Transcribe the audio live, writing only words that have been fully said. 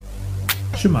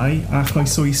Shwmae a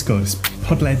chroeso I sgwrs,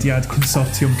 podlediad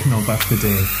Consortiwm Canolbarth y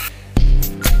De.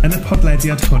 Yn y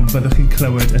podlediad hwn byddwch chi'n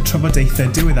clywed y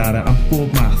trafodaethau diweddara am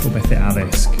bob math o bethau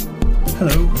addysg.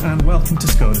 Hello and welcome to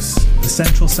Sgwrs, the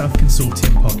Central South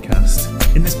Consortium podcast.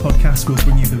 In this podcast we'll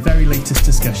bring you the very latest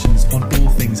discussions on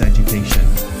all things education.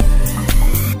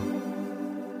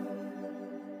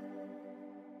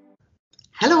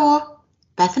 Hello,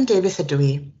 Bethan Davis ydw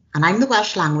I, and I'm the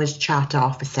Welsh Language Charter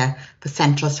Officer for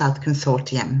Central South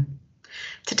Consortium.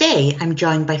 Today I'm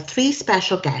joined by three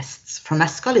special guests from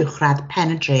Ysgol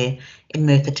Pen y Dre in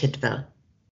Merthyr Tydfil.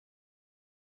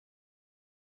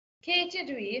 Katie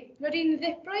ydw I, rydw i'n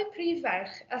ddibrau prif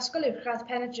ferch Ysgol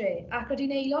Pen y Dre ac rydw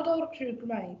i'n aelod o'r crw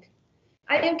Cymraeg.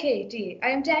 I am Katie.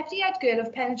 I am Deputy Head Girl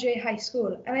of Pen y Dre High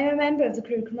School and I am a member of the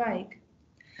crw Cymraeg.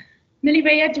 Millie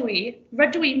Ray ydw I,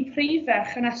 rydw i'n prif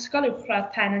ferch yn Ysgol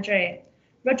Uwchradd Pen y Dre.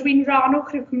 Rydw i'n rhan o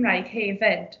crw Cymraeg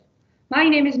hefyd. My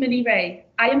name is Millie Ray.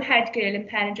 I am head girl in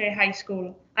Pen y Dre High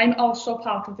School. I'm also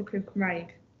part of the crw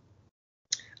Cymraeg.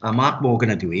 A Mark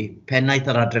Morgan ydw I, pennaeth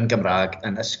yr adran Gymraeg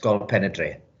yn Ysgol Pen y Dre.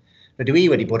 Rydw i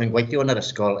wedi bod yn gweithio yn yr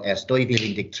ysgol ers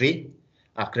 2013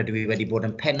 ac rydw i wedi bod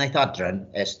yn pennaeth adran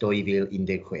ers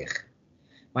 2016.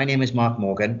 My name is Mark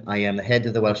Morgan. I am the head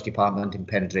of the Welsh department in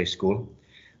Pen y Dre School.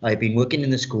 I have been working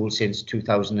in the school since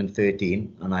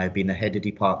 2013 and I have been the head of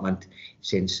department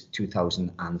since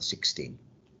 2016.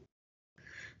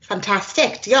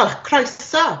 Fantastic. Diolch.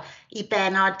 Croeso I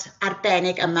benod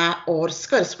arbennig yma o'r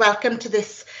sgwrs. Welcome to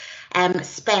this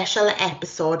special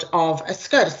episode of a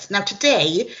sgwrs. Now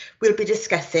today we'll be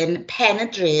discussing Pen y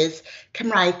Dre's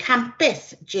Cymraeg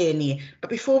Campus journey.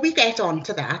 But before we get on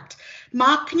to that,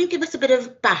 Mark, can you give us a bit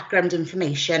of background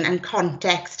information and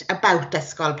context about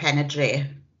Ysgol Pen y Dre?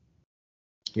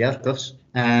 Yeah, of course.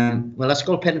 Well,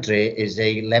 Ysgol Pen y Dre is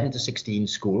a 11 to 16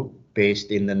 school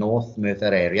based in the North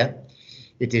Merthyr area.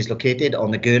 It is located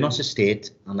on the Gyrnos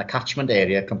estate and the catchment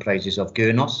area comprises of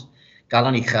Gyrnos,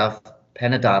 Galan Uchaf,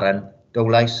 Pen y Daran,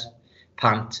 Dowlais,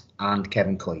 Pant and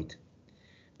Cefn Coed.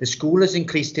 The school has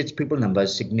increased its pupil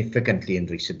numbers significantly in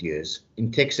recent years.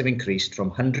 Intakes have increased from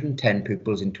 110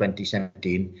 pupils in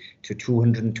 2017 to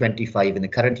 225 in the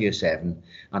current year 7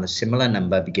 and a similar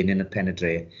number beginning at Pen y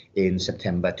Dre in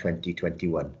September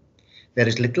 2021. There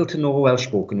is little to no Welsh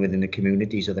spoken within the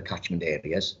communities of the catchment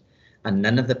areas and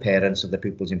none of the parents of the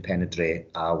pupils in Pen y Dre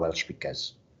are Welsh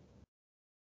speakers.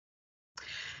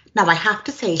 Now I have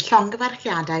to say,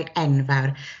 llongyfarchiadau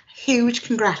enfawr. Huge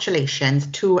congratulations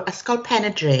to Ysgol Pen y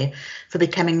Dre for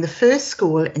becoming the first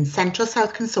school in Central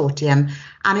South Consortium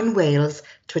and in Wales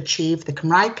to achieve the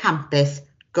Cymraeg Campus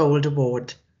Gold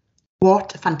Award.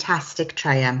 What a fantastic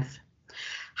triumph.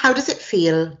 How does it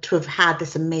feel to have had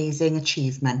this amazing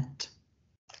achievement?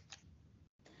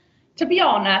 To be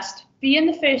honest, being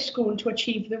the first school to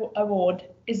achieve the award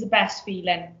is the best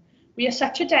feeling. We are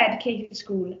such a dedicated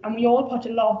school and we all put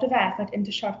a lot of effort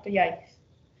into Siarter Iaith.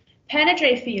 Pen y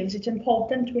Dre feels it's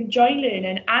important to enjoy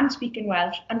learning and speaking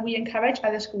Welsh and we encourage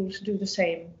other schools to do the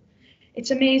same.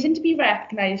 It's amazing to be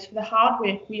recognised for the hard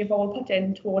work we have all put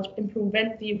in towards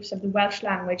improving the use of the Welsh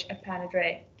language at Pen y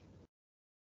Dre.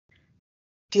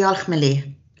 Diolch,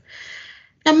 Millie.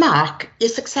 Now, Mark, your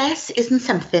success isn't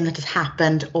something that has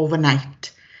happened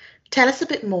overnight. Tell us a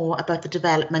bit more about the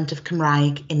development of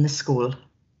Cymraeg in the school.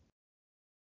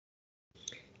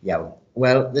 Yeah,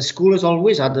 well, the school has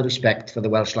always had a respect for the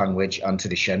Welsh language and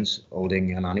traditions,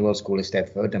 holding an annual school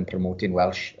Eisteddfod and promoting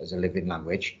Welsh as a living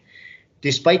language.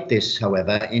 Despite this,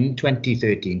 however, in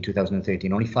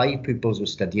 2013, only 5 pupils were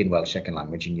studying Welsh second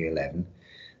language in year 11,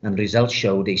 and results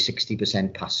showed a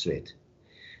 60% pass rate.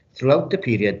 Throughout the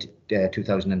period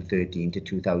 2013 to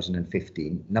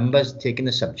 2015, numbers taking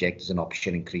the subject as an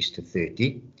option increased to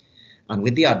 30, and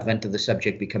with the advent of the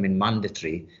subject becoming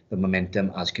mandatory, the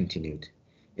momentum has continued.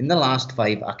 In the last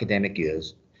 5 academic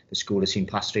years, the school has seen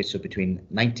pass rates of between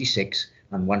 96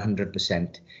 and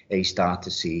 100% A star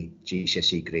to C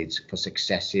GCSE grades for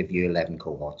successive year 11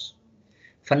 cohorts.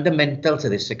 Fundamental to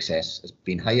this success has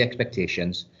been high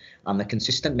expectations and the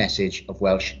consistent message of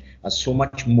Welsh as so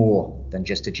much more than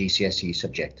just a GCSE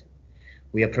subject.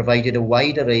 We have provided a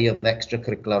wide array of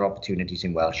extracurricular opportunities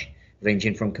in Welsh,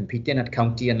 ranging from competing at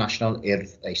county and national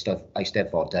Urdd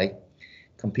Eisteddfodau,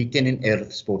 competing in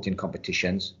Urdd sporting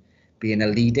competitions, being a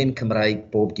leading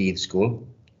Cymraeg bob dydd school,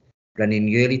 running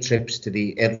yearly trips to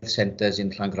the Urdd centres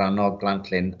in Llangrannog,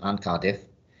 Llangllyn and Cardiff,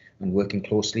 and working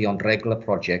closely on regular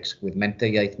projects with Mentor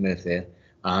Iaith Merthyr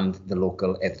and the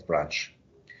local Urdd branch.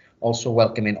 Also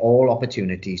welcoming all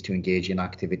opportunities to engage in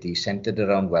activities centred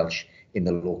around Welsh in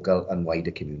the local and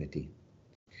wider community.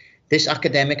 This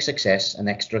academic success and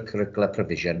extracurricular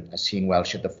provision has seen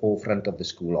Welsh at the forefront of the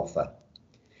school offer.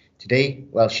 Today,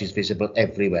 Welsh is visible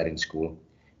everywhere in school.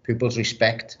 Pupils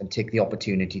respect and take the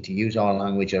opportunity to use our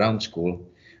language around school,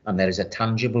 and there is a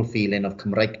tangible feeling of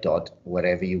Cymraegdod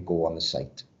wherever you go on the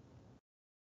site.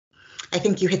 I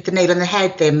think you hit the nail on the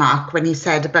head there, Mark, when you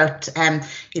said about,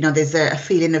 there's a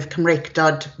feeling of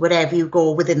Cymraegdod wherever you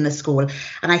go within the school.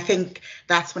 And I think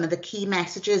that's one of the key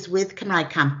messages with Cymraeg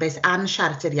Campus and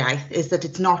Siarad Iaith, is that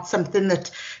it's not something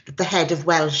that the head of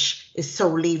Welsh is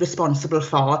solely responsible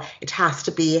for. It has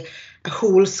to be a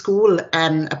whole school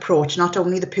approach, not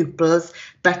only the pupils,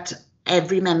 but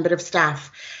every member of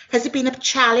staff. Has it been a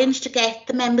challenge to get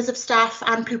the members of staff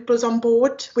and pupils on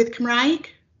board with Cymraeg?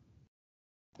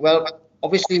 Well,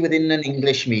 obviously within an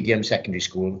English medium secondary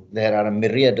school, there are a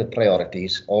myriad of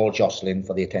priorities, all jostling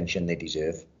for the attention they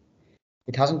deserve.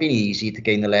 It hasn't been easy to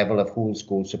gain the level of whole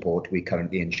school support we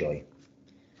currently enjoy.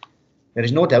 There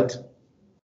is no doubt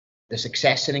the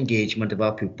success and engagement of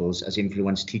our pupils has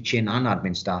influenced teaching and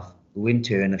admin staff, who in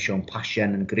turn have shown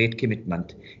passion and great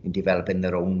commitment in developing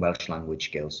their own Welsh language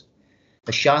skills.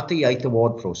 The Siarad Iaith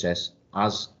award process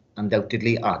has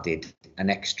undoubtedly added an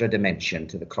extra dimension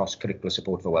to the cross-curricular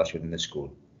support for Welsh within the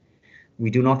school. We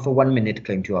do not for 1 minute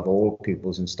claim to have all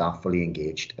pupils and staff fully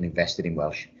engaged and invested in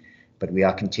Welsh, but we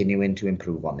are continuing to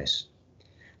improve on this.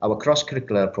 Our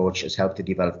cross-curricular approach has helped to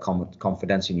develop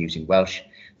confidence in using Welsh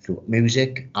through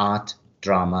music, art,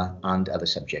 drama and other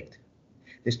subjects.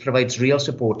 This provides real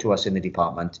support to us in the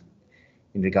department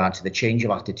in regard to the change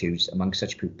of attitudes among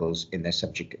such pupils in their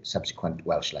subsequent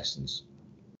Welsh lessons.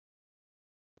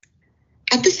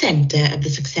 At the centre of the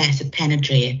success of Pen y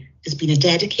Dre has been a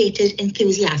dedicated,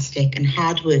 enthusiastic and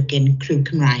hard-working crew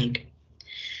Cymraeg.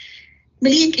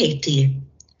 Millie and Katie,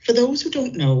 for those who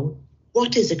don't know,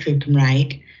 what is a crew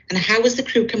Cymraeg and how has the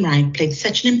crew Cymraeg played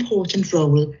such an important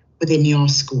role within your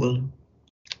school?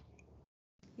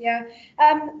 Yeah,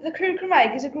 the Crew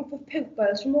Cymraeg is a group of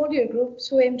pupils from all year groups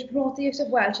who aim to promote the use of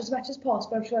Welsh as much as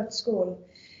possible throughout school.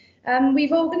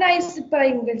 We've organised the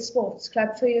bilingual sports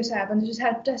club for Year 7, which has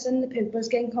helped us and the pupils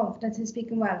gain confidence in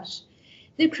speaking Welsh.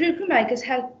 The Crew Cymraeg has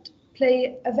helped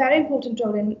play a very important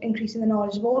role in increasing the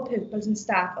knowledge of all pupils and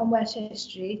staff on Welsh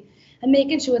history and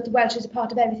making sure that the Welsh is a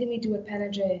part of everything we do at Pen y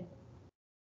Dre.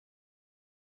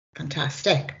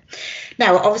 Fantastic.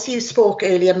 Now, obviously you spoke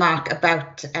earlier, Mark,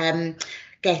 about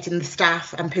getting the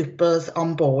staff and pupils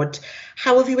on board.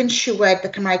 How have you ensured the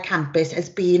Cymraeg Campus has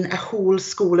been a whole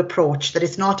school approach, that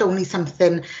it's not only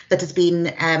something that has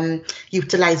been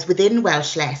utilised within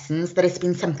Welsh lessons, that it's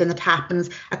been something that happens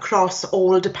across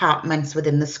all departments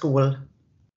within the school?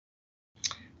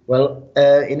 Well,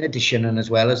 in addition and as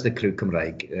well as the Crew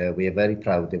Cymraeg, we are very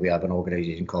proud that we have an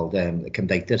organisation called the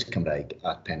Gyntaf Cymraeg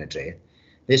at Pen y Dre.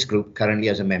 This group currently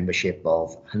has a membership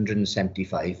of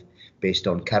 175 based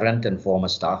on current and former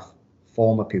staff,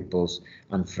 former pupils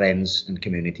and friends and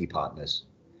community partners.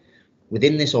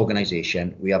 Within this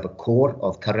organisation, we have a core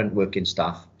of current working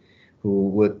staff who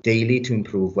work daily to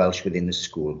improve Welsh within the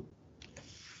school.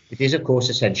 It is of course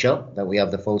essential that we have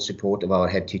the full support of our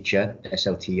head teacher,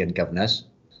 SLT and governors,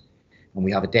 and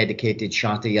we have a dedicated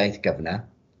Siarad Iaith governor,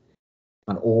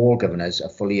 and all governors are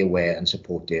fully aware and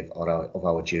supportive of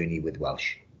our journey with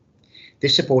Welsh.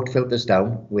 This support filters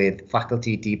down with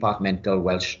faculty departmental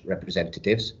Welsh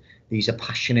representatives. These are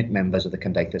passionate members of the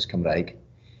Gyntaf Cymraeg,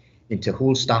 into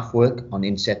whole staff work on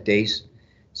inset days,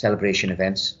 celebration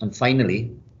events, and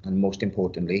finally, and most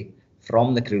importantly,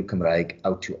 from the Crew Cymraeg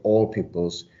out to all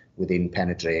pupils within Pen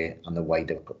y Dre and the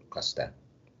wider cluster.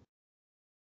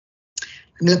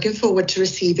 I'm looking forward to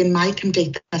receiving my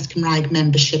Gyntaf Cymraeg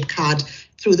membership card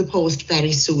through the post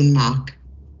very soon, Mark.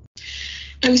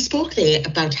 Now, we spoke there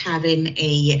about having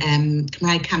a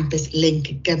Cymraeg Campus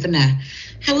Link governor.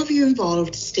 How have you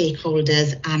involved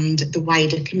stakeholders and the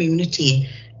wider community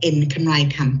in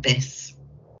Cymraeg Campus?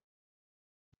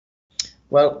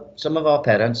 Well, some of our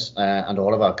parents and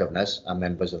all of our governors are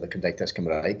members of the Gyntaf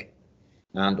Cymraeg.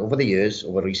 And over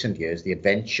recent years, the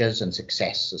adventures and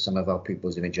success that some of our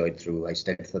pupils have enjoyed through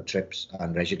Eisteddfod trips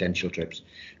and residential trips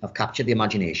have captured the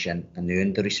imagination and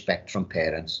earned the respect from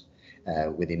parents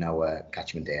within our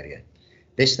catchment area.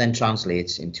 This then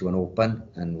translates into an open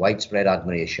and widespread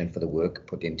admiration for the work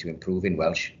put into improving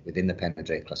Welsh within the Pen y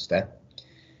Dre cluster.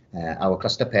 Our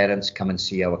cluster parents come and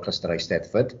see our cluster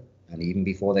Eisteddfod, and even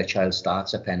before their child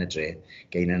starts at Pen y Dre,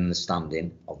 gain an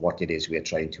understanding of what it is we are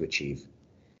trying to achieve.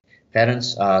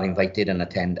 Parents are invited and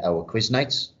attend our quiz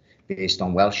nights based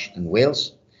on Welsh and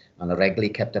Wales, and are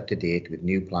regularly kept up to date with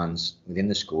new plans within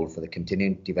the school for the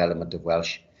continuing development of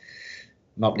Welsh,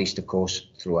 not least of course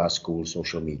through our school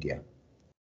social media.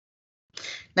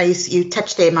 Now, you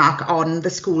touched there, Mark, on the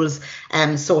school's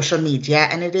social media,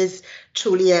 and it is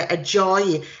truly a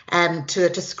joy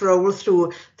to scroll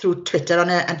through Twitter on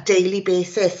a daily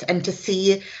basis and to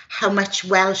see how much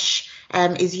Welsh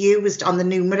is used on the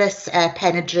numerous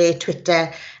Pen y Dre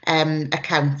Twitter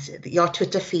accounts. Your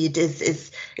Twitter feed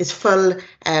is full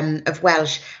of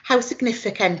Welsh. How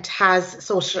significant has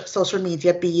social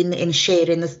media been in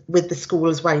sharing this with the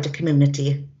school's wider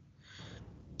community?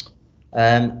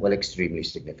 Well, extremely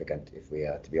significant, if we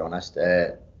are to be honest.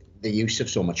 The use of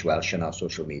so much Welsh on our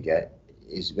social media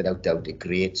is without doubt a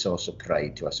great source of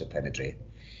pride to us at Pen y Dre.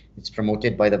 It's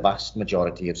promoted by the vast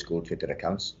majority of school Twitter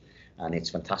accounts, and it's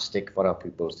fantastic for our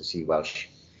pupils to see Welsh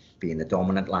being the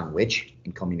dominant language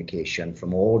in communication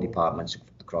from all departments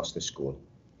across the school.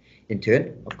 In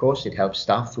turn, of course, it helps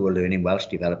staff who are learning Welsh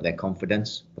develop their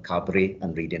confidence, vocabulary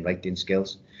and reading writing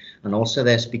skills, and also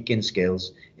their speaking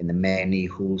skills in the many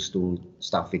whole school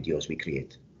staff videos we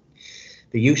create.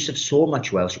 The use of so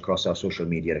much Welsh across our social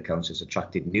media accounts has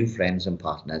attracted new friends and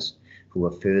partners who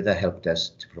have further helped us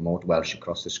to promote Welsh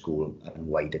across the school and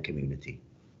wider community.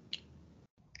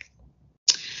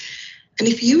 And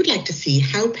if you would like to see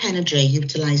how Pen y Dre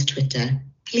utilise Twitter,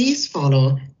 please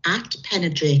follow at Pen y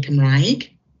Dre Cymraeg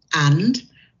and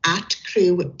at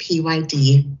Crew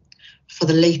PYD for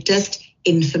the latest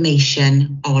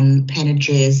information on Pen y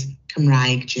Dre's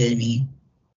Cymraeg journey.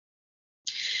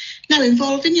 Now,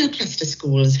 involving your cluster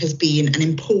schools has been an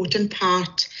important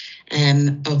part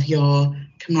of your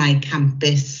Cymraeg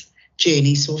Campus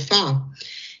journey so far.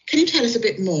 Can you tell us a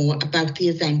bit more about the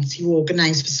events you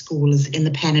organise for schools in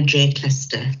the Pen y Dre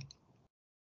cluster?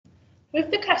 With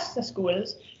the cluster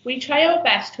schools, we try our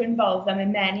best to involve them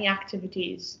in many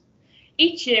activities.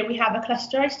 Each year we have a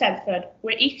cluster Eisteddfod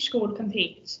where each school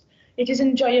competes. It is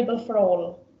enjoyable for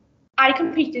all. I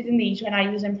competed in these when I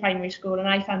was in primary school and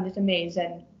I found it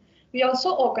amazing. We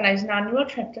also organise an annual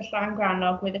trip to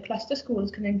Llangrannog where the cluster schools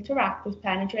can interact with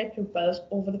Pen y Dre pupils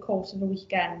over the course of a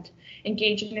weekend,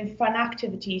 engaging in fun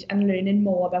activities and learning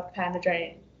more about Pen y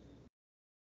Dre.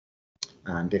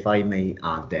 And if I may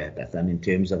add there, Bethan, in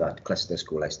terms of that cluster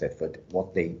school Eisteddfod,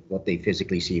 what they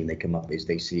physically see when they come up is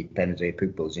they see Pen y Dre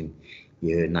pupils in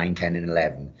year 9, 10 and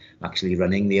 11 actually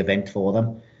running the event for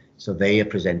them. So they are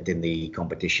presenting the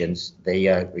competitions, they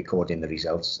are recording the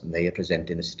results, and they are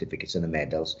presenting the certificates and the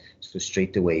medals. So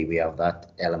straight away we have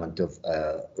that element of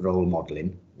role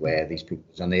modelling where these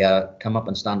pupils, and they come up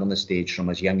and stand on the stage from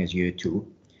as young as year 2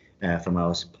 from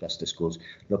our cluster schools,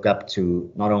 look up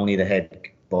to not only the head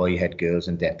boy, head girls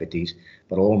and deputies,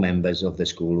 but all members of the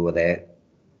school who are there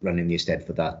running the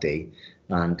Eisteddfod that day,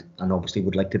 and obviously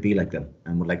would like to be like them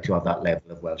and would like to have that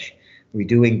level of Welsh. We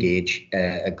do engage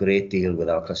a great deal with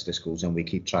our cluster schools, and we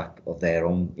keep track of their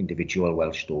own individual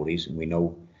Welsh stories. And we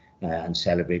know and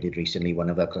celebrated recently, one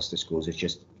of our cluster schools has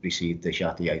just received the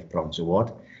Taith Bronze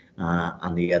Award,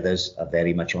 and the others are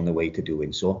very much on the way to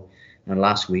doing so. And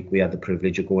last week we had the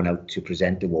privilege of going out to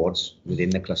present awards within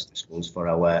the cluster schools for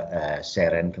our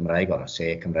Seren Cymraeg, or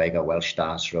Ser Cymraeg, our Welsh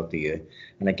stars throughout the year.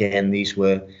 And again, these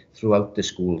were throughout the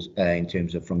schools in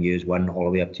terms of from years 1 all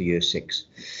the way up to year 6.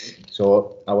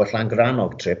 So our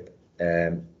Llangrannog trip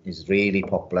is really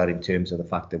popular in terms of the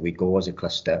fact that we go as a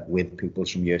cluster with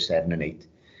pupils from year 7 and 8.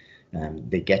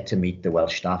 They get to meet the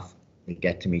Welsh staff, they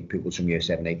get to meet pupils from year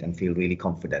 7 and 8 and feel really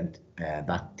confident.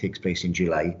 That takes place in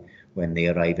July when they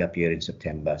arrive up here in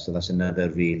September. So that's another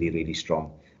really, really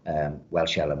strong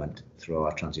Welsh element through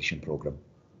our transition programme.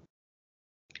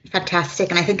 Fantastic,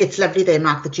 and I think it's lovely there,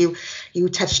 Mark, that you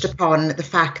touched upon the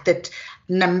fact that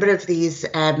a number of these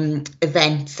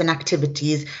events and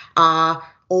activities are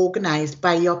organised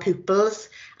by your pupils,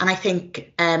 and I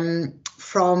think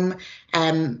from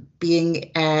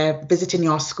being visiting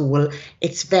your school,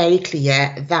 it's very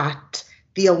clear that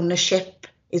the ownership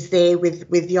is there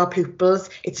with your pupils.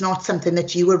 It's not something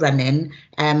that you are running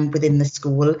within the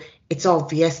school. It's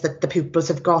obvious that the pupils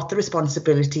have got the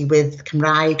responsibility with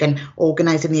Cymraeg and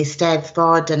organising the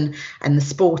Eisteddfod and the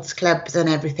sports clubs and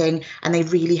everything, and they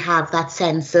really have that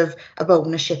sense of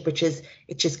ownership, which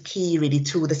is key really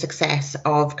to the success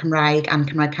of Cymraeg and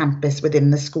Cymraeg Campus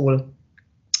within the school.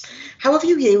 How have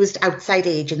you used outside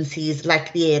agencies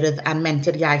like the Ardd and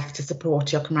Mentor Iaith to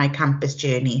support your Cymraeg Campus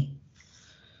journey?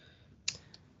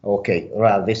 Okay,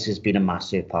 well, this has been a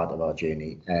massive part of our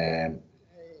journey.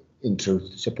 In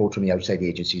truth, support from the outside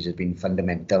agencies has been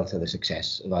fundamental to the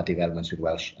success of our developments with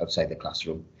Welsh outside the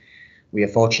classroom. We are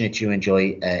fortunate to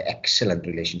enjoy excellent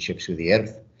relationships with the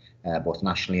Ardd, both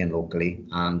nationally and locally,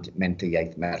 and Mentor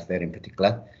Iaith Merthyr in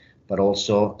particular, but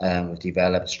also we've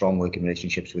developed strong working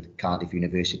relationships with Cardiff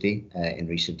University in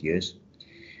recent years.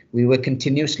 We work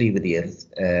continuously with the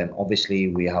Urdd. Obviously,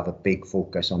 we have a big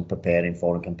focus on preparing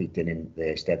for and competing in the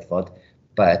Eisteddfod,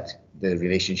 but the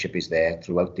relationship is there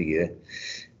throughout the year.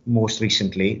 Most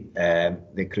recently,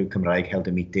 the Crew Cymraeg held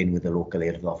a meeting with the local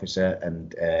Urdd officer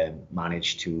and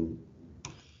managed to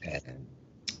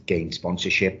gain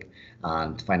sponsorship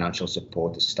and financial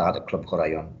support to start a Clwb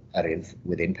Chwaraeon ar Urdd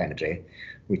within Pen y Dre,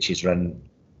 which is run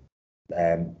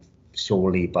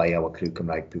solely by our Crew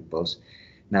Cymraeg pupils.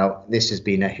 Now, this has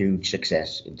been a huge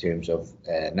success in terms of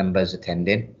numbers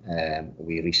attending.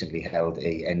 We recently held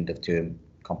a end of term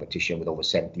competition with over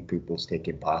 70 pupils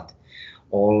taking part,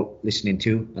 all listening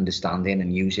to, understanding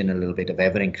and using a little bit of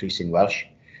ever increasing Welsh.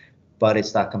 But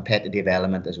it's that competitive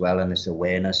element as well, and this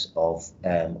awareness of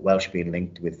Welsh being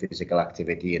linked with physical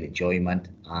activity and enjoyment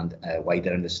and a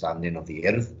wider understanding of the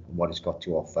Urdd and what it's got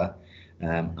to offer.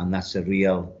 And that's a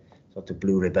real sort of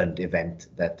blue ribbon event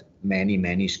that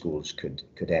many schools could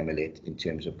emulate in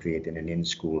terms of creating an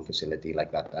in-school facility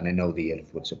like that, and I know the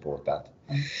Urdd would support that.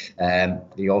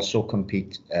 They also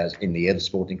compete in the Urdd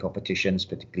sporting competitions,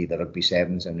 particularly the rugby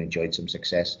sevens, and enjoyed some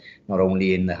success not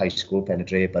only in the high school Pen y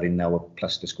Dre but in our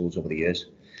cluster schools over the years.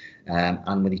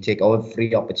 And when you take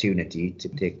every opportunity to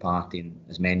take part in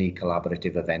as many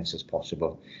collaborative events as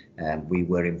possible. We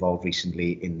were involved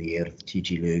recently in the Urdd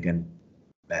TG Lurgan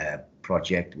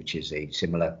project, which is a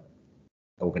similar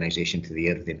organisation to the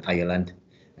Urdd in Ireland.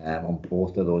 On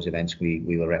both of those events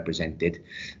we were represented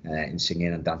in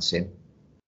singing and dancing.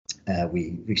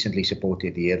 We recently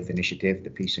supported the Urdd initiative, the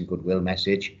Peace and Goodwill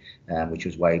message, which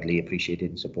was widely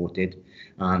appreciated and supported.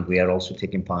 And we are also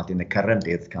taking part in the current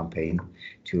Urdd campaign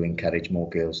to encourage more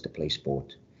girls to play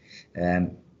sport.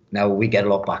 Now, we get a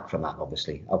lot back from that,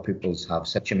 obviously. Our pupils have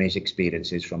such amazing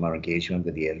experiences from our engagement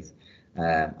with the Urdd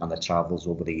and the travels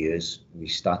over the years. We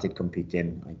started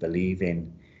competing, I believe,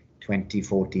 in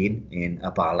 2014 in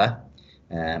Abala,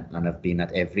 and have been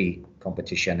at every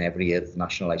competition, every Urdd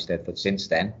national Eisteddfod since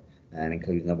then,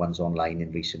 including the ones online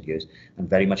in recent years, and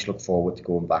very much look forward to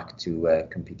going back to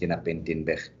competing up in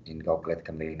Dinbych in Gogledd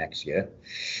Cymru next year.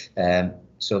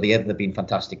 So the Urdd have been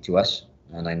fantastic to us,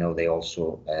 and I know they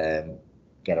also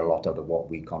get a lot out of what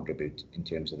we contribute in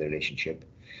terms of the relationship.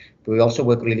 But we also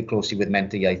work really closely with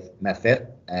Mentor Iaith Merthyr.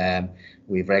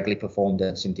 We've regularly performed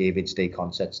at St David's Day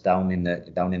concerts down in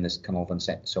this Canolfan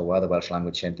Sowa, the Welsh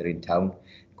Language Centre in town,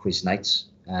 quiz nights,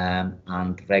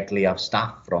 and regularly have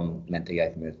staff from Mentor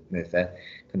Iaith Merthyr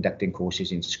conducting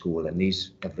courses in school, and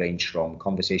these have ranged from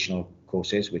conversational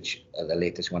courses, which the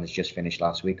latest one has just finished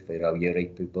last week for our Year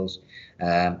 8 pupils,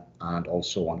 and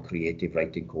also on creative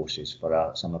writing courses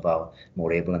for some of our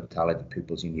more able and talented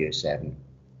pupils in Year 7.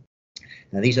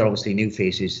 Now, these are obviously new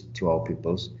faces to our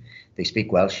pupils. They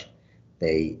speak Welsh,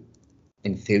 they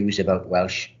enthuse about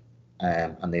Welsh,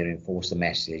 and they reinforce the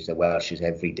message that Welsh is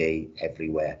every day,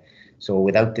 everywhere. So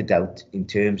without a doubt, in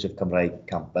terms of Cymraeg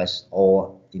Campus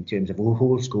or in terms of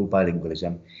whole school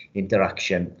bilingualism,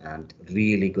 interaction and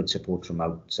really good support from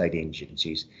outside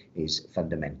agencies is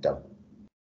fundamental.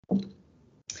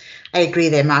 I agree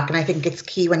there, Mark, and I think it's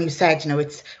key when you said,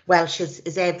 it's Welsh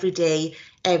is every day,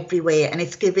 everywhere, and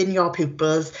it's giving your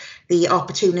pupils the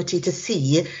opportunity to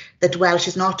see that Welsh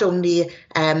is not only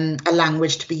a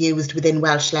language to be used within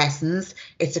Welsh lessons,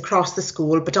 it's across the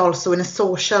school, but also in a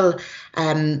social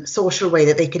way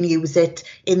that they can use it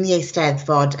in the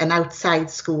Eisteddfod and outside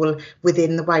school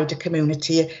within the wider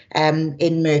community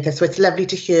in Merthyr. So it's lovely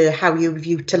to hear how you've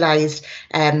utilised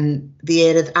the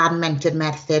Urdd and Mentor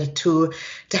Merthyr to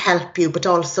help you, but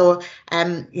also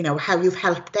how you've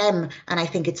helped them. And I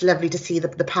think it's lovely to see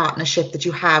the partnership that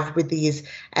you have with these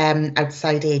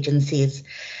outside agencies.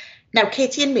 Now,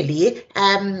 Katie and Millie,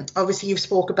 obviously you've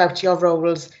spoke about your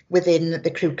roles within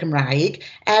the Crew Cymraeg.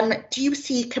 Do you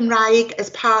see Cymraeg as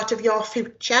part of your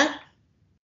future?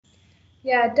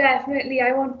 Yeah, definitely.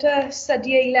 I want to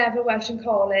study A-level Welsh in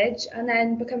college and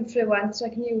then become fluent so I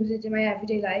can use it in my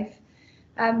everyday life,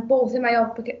 both in my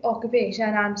occupation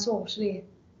and socially.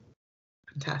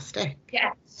 Fantastic.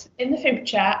 Yes, in the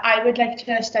future, I would like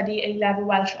to study A-level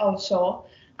Welsh also,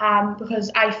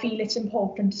 because I feel it's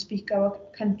important to speak our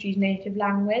country's native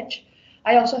language.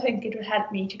 I also think it would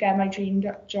help me to get my dream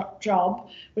job,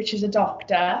 which is a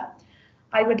doctor.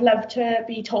 I would love to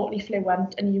be totally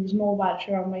fluent and use more Welsh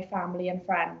around my family and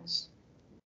friends.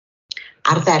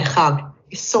 Ardderchog,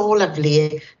 it's so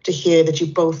lovely to hear that you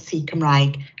both see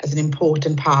Cymraeg as an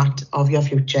important part of your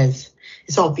futures.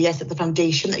 It's obvious that the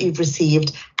foundation that you've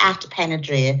received at Pen y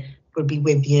Dre will be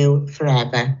with you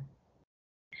forever.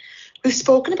 We've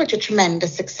spoken about your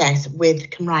tremendous success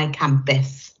with Cymraeg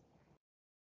Campus.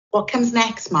 What comes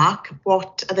next, Mark?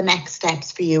 What are the next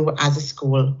steps for you as a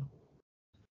school?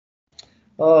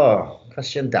 Oh,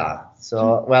 Cwestiwn da.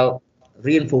 So, well,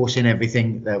 reinforcing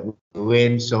everything that we're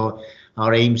in. So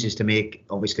our aims is to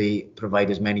obviously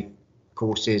provide as many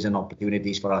courses and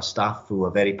opportunities for our staff who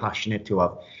are very passionate to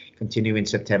have continue in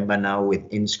September now with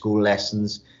in-school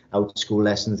lessons, out-school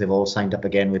lessons. They've all signed up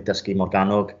again with Dysgu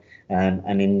Morgannwg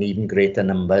and in even greater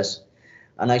numbers.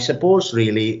 And I suppose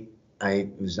really, I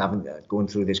was going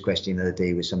through this question the other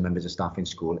day with some members of staff in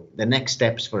school. The next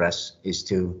steps for us is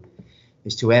to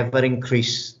ever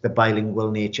increase the bilingual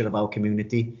nature of our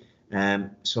community.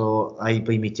 So I'll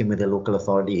be meeting with the local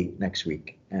authority next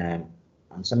week. And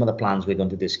some of the plans we're going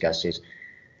to discuss is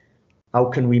how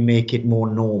can we make it more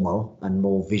normal and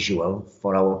more visual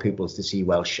for our pupils to see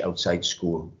Welsh outside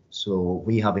school. So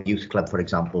we have a youth club, for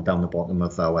example, down the bottom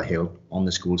of our hill on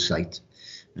the school site.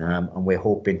 And we're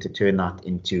hoping to turn that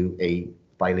into a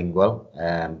bilingual,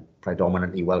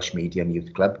 predominantly Welsh medium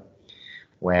youth club,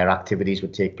 where activities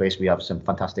would take place. We have some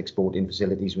fantastic sporting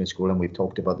facilities in school, and we've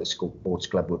talked about the sports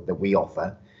club that we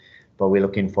offer. But we're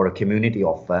looking for a community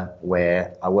offer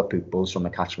where our pupils from the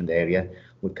catchment area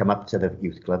would come up to the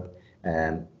youth club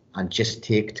and just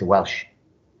take to Welsh.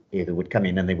 They would come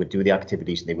in and they would do the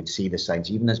activities, they would see the signs,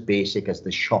 even as basic as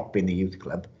the shop in the youth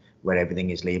club, where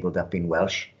everything is labelled up in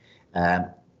Welsh.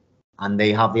 And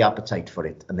they have the appetite for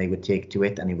it, and they would take to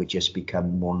it, and it would just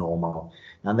become more normal.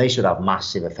 And they should have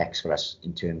massive effects for us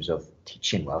in terms of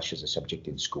teaching Welsh as a subject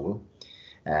in school.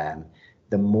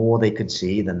 The more they could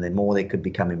see, then the more they could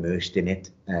become immersed in it.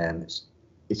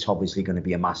 It's obviously going to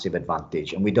be a massive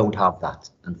advantage, and we don't have that,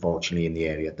 unfortunately, in the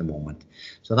area at the moment.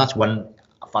 So that's one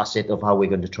facet of how we're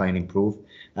going to try and improve.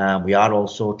 We are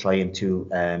also trying to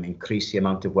increase the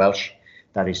amount of Welsh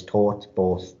that is taught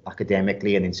both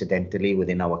academically and incidentally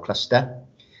within our cluster.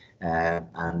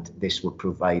 And this would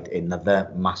provide another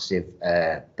massive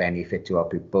benefit to our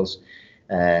pupils.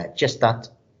 Just that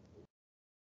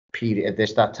period,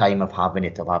 there's that time of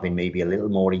having maybe a little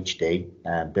more each day,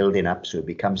 building up so it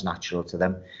becomes natural to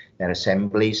them. Their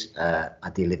assemblies are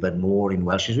delivered more in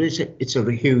Welsh. It's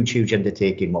a huge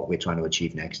undertaking what we're trying to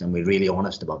achieve next, and we're really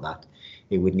honest about that.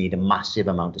 It would need a massive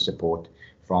amount of support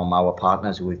from our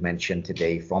partners who we've mentioned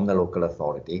today, from the local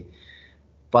authority.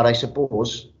 But I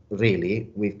suppose, really,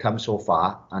 we've come so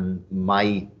far, and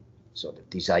my sort of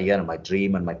desire and my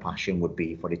dream and my passion would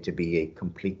be for it to be a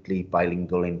completely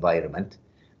bilingual environment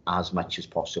as much as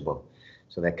possible.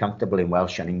 So they're comfortable in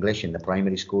Welsh and English in the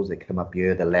primary schools. They come up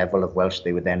here, the level of Welsh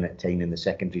they would then attain in the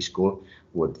secondary school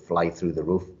would fly through the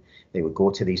roof. They would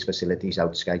go to these facilities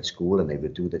outside school, and they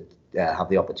would have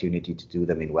the opportunity to do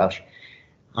them in Welsh.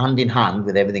 Hand in hand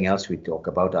with everything else we talk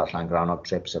about, our Llangrannog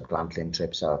trips, our Grantlin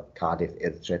trips, our Cardiff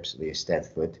trips, the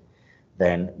Eisteddfod,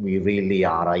 then we really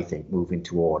are, I think, moving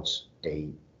towards a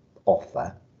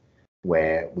offer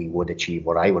where we would achieve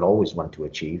what I would always want to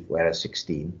achieve, where at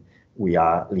 16 we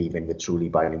are leaving with truly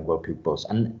bilingual pupils.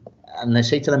 And I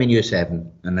say to them in year 7,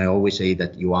 and I always say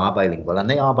that you are bilingual, and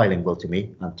they are bilingual to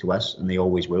me and to us, and they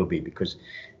always will be, because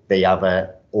they have an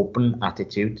open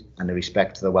attitude and a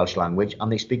respect for the Welsh language,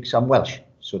 and they speak some Welsh.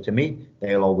 So to me,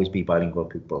 they'll always be bilingual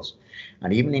pupils.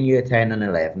 And even in year 10 and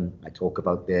 11, I talk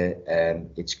about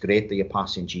it's great that you're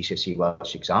passing GCSE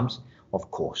Welsh exams, of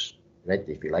course, right?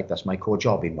 If you like, that's my core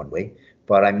job in one way.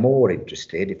 But I'm more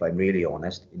interested, if I'm really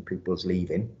honest, in pupils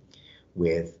leaving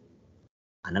with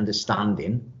an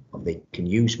understanding of they can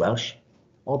use Welsh,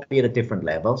 albeit at different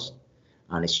levels.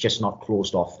 And it's just not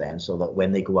closed off then, so that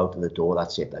when they go out of the door,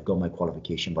 that's it. I've got my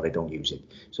qualification, but I don't use it.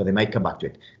 So they might come back to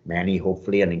it. Many,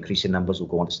 hopefully, and increasing numbers will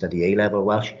go on to study A-level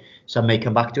Welsh. Some may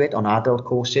come back to it on adult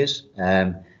courses.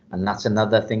 And that's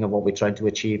another thing of what we're trying to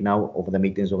achieve now over the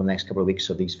meetings over the next couple of weeks.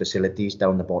 So these facilities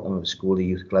down the bottom of the school, the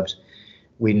youth clubs,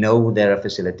 we know there are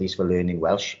facilities for learning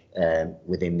Welsh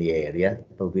within the area,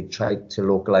 but we try to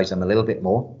localise them a little bit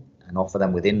more and offer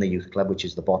them within the youth club, which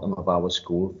is the bottom of our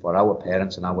school, for our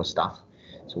parents and our staff.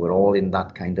 So we're all in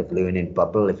that kind of learning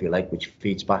bubble, if you like, which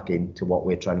feeds back into what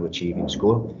we're trying to achieve in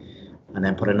school. And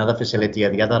then put another facility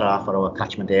at the other half of our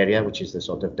catchment area, which is the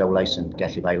sort of Dowlais and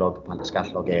Gelli Baelog,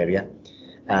 Pantasgallog area,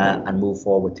 and move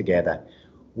forward together.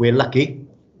 We're lucky.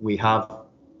 We have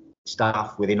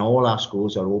staff within all our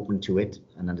schools are open to it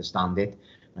and understand it.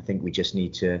 I think we just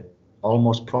need to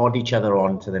almost prod each other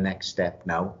on to the next step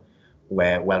now,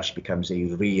 where Welsh becomes a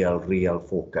real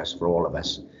focus for all of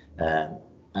us.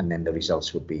 And then the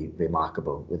results would be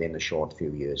remarkable within a short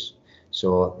few years.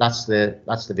 So that's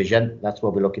the vision. That's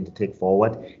what we're looking to take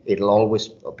forward. It'll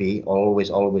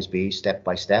always be step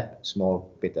by step,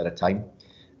 small bit at a time,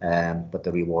 but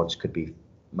the rewards could be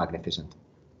magnificent.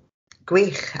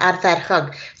 Gwych,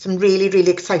 ardderchog. Some really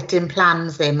exciting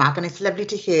plans there, Mark, and it's lovely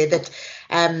to hear that,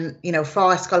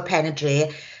 for Ysgol Pen y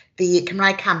Dre, the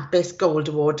Cymraeg Campus Gold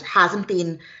Award hasn't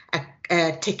been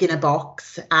a tick in a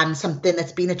box and something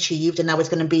that's been achieved and now it's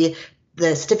going to be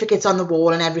the certificates on the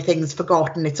wall and everything's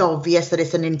forgotten. It's obvious that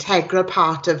it's an integral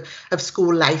part of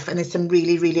school life, and there's some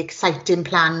really, really exciting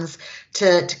plans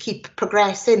to keep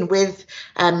progressing with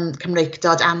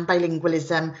Cymreicdod and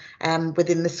bilingualism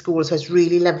within the school. So it's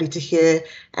really lovely to hear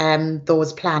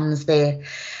those plans there.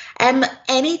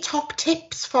 Any top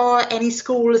tips for any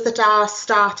schools that are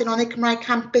starting on the Cymraeg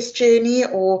Campus journey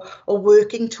or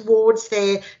working towards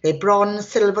their bronze,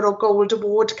 silver or gold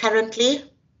award currently?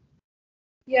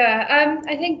 Yeah,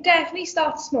 I think definitely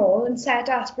start small and set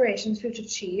aspirations for you to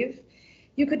achieve.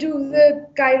 You could do the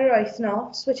Gair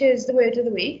Wythnos, which is the word of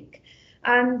the week,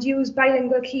 and use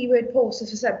bilingual keyword posters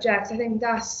for subjects. I think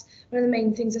that's one of the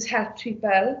main things that's helped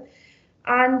people.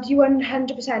 And you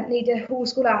 100% need a whole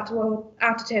school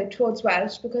attitude towards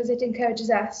Welsh because it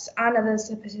encourages us and others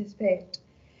to participate.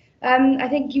 I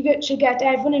think you should get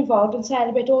everyone involved and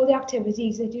celebrate all the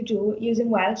activities that you do using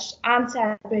Welsh and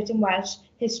celebrating Welsh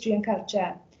history and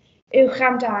culture. Uwch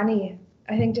amdani.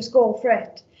 I think just go for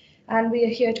it. And we are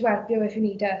here to help you if you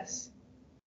need us.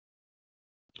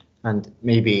 And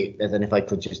maybe, then if I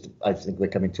could just, I think we're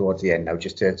coming towards the end now,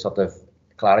 just to sort of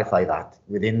clarify that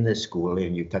within the school,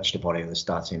 and you touched upon it in the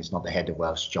start, saying it's not the head of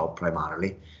Welsh job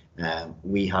primarily.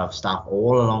 We have staff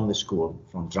all along the school,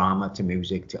 from drama to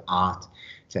music to art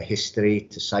to history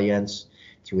to science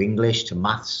to English to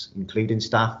maths, including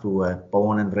staff who were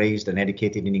born and raised and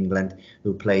educated in England,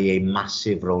 who play a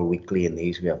massive role weekly in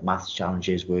these. We have maths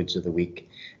challenges, words of the week,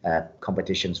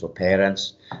 competitions for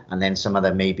parents, and then some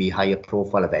other maybe higher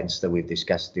profile events that we've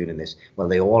discussed during this. Well,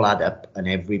 they all add up and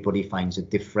everybody finds a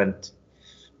different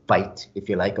bite, if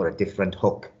you like, or a different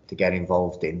hook to get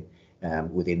involved in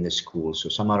within the school. So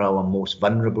some of our most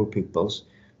vulnerable pupils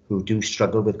who do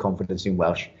struggle with confidence in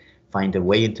Welsh find a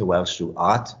way into Welsh through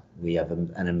art. We have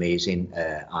an amazing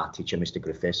art teacher, Mr.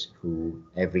 Griffiths, who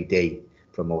every day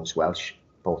promotes Welsh,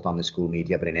 both on the school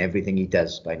media, but in everything he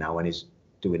does by now, and is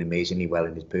doing amazingly well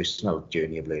in his personal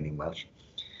journey of learning Welsh.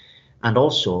 And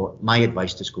also, my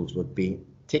advice to schools would be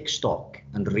take stock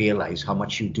and realise how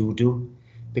much you do,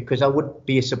 because I would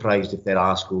be surprised if there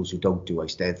are schools who don't do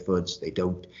Eisteddfods, they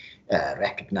don't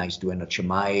recognise doing a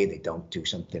Chymai, they don't do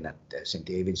something at St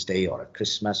David's Day or at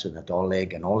Christmas or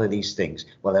Nadolig and all of these things.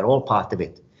 Well, they're all part of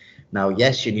it. Now,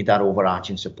 yes, you need that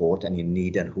overarching support and you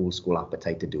need a whole school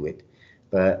appetite to do it.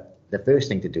 But the first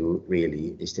thing to do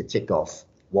really is to tick off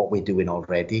what we're doing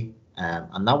already.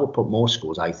 And that will put most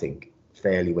schools, I think,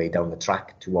 fairly way down the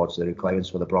track towards the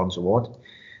requirements for the Bronze Award.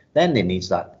 Then there needs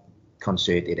that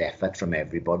concerted effort from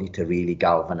everybody to really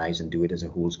galvanise and do it as a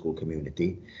whole school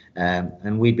community.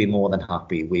 And we'd be more than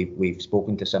happy. We've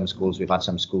spoken to some schools, we've had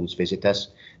some schools visit us,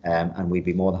 and we'd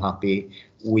be more than happy.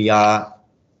 We are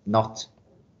not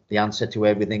the answer to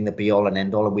everything, the be all and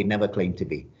end all, and we'd never claim to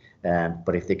be.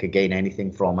 But if they could gain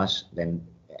anything from us, then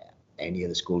any of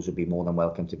the schools would be more than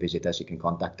welcome to visit us. You can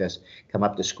contact us, come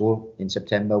up to school in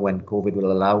September when COVID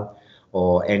will allow,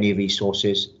 or any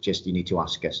resources, just you need to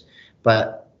ask us.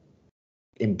 But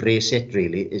embrace it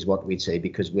really is what we'd say,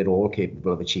 because we're all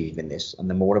capable of achieving this, and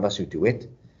the more of us who do it,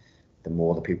 the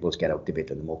more the pupils get out of it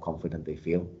and the more confident they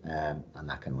feel, and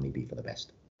that can only be for the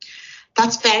best.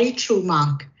 That's very true,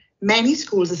 Mark. Many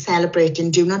schools are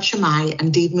celebrating Diwrnod Siamai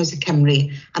and Dydd Music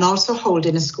Cymru and also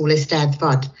holding a school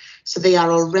Eisteddfod, so they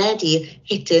are already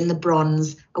hitting the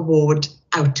Bronze Award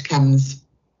outcomes.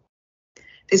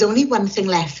 There's only one thing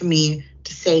left for me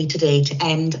to say today to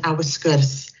end our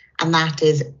sgwrs, and that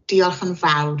is diolch yn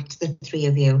fawr to the three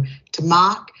of you, to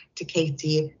Mark, to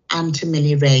Katie and to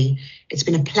Millie Ray. It's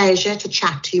been a pleasure to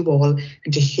chat to you all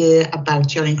and to hear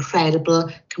about your incredible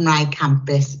Cymraeg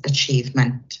Campus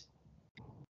achievement.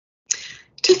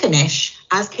 To finish,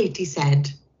 as Katie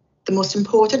said, the most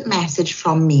important message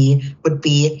from me would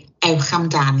be ewch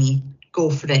amdani, go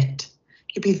for it.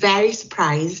 You'll be very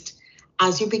surprised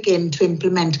as you begin to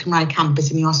implement Cymraeg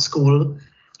Campus in your school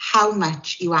how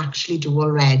much you actually do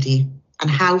already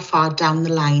and how far down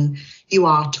the line you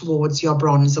are towards your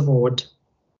Bronze Award.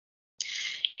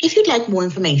 If you'd like more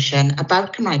information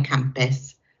about Cymraeg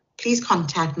Campus, please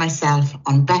contact myself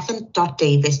on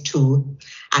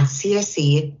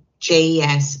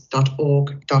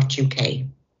bethan.davis2@cscjes.org.uk.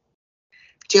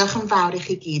 Diolch yn fawr I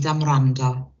chi gyd am wrando.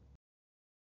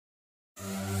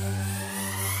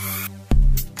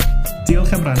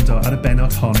 Diolch am wrando ar y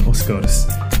benod hon o sgwrs.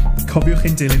 Cofiwch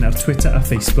ein dilyn ar Twitter a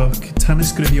Facebook, tan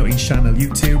ysgrifio ein sianel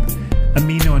YouTube,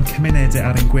 ymuno yn cymunedau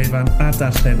ar ein gwefan a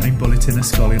darllen ein bwletin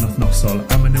ysgolion wythnosol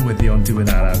am y newyddion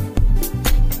diweddaraf.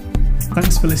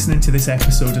 Thanks for listening to this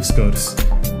episode of Sgwrs.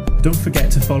 Don't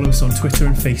forget to follow us on Twitter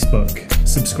and Facebook,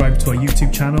 subscribe to our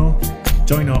YouTube channel,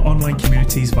 join our online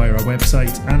communities via our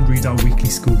website, and read our weekly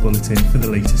school bulletin for the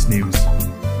latest news.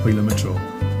 Hwyl am y tro.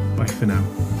 Bye for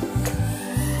now.